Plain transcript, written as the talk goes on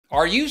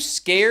Are you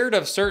scared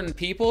of certain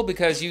people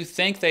because you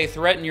think they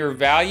threaten your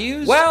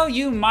values? Well,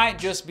 you might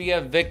just be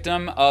a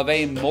victim of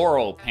a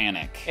moral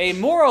panic. A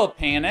moral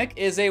panic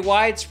is a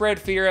widespread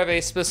fear of a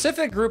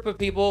specific group of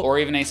people or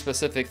even a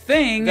specific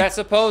thing that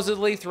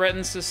supposedly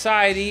threatens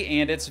society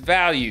and its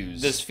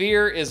values. This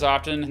fear is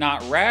often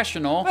not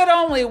rational, but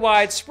only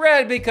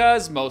widespread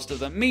because most of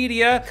the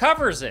media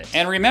covers it.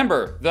 And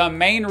remember, the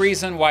main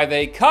reason why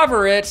they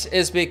cover it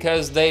is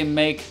because they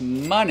make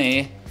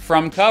money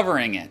from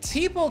covering it.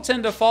 People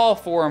tend to fall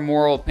for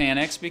moral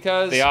panics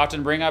because they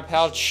often bring up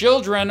how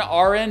children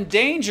are in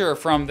danger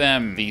from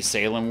them. The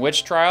Salem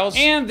witch trials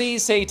and the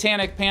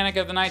satanic panic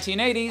of the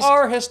 1980s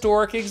are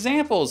historic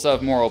examples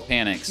of moral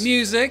panics.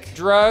 Music,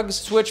 drugs,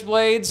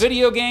 switchblades,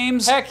 video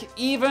games, heck,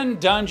 even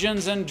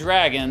Dungeons and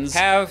Dragons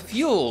have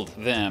fueled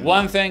them.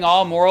 One thing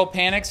all moral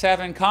panics have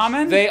in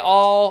common: they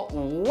all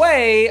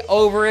way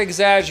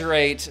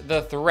over-exaggerate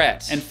the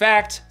threat. In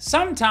fact,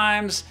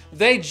 sometimes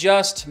they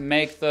just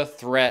make the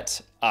threat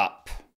up.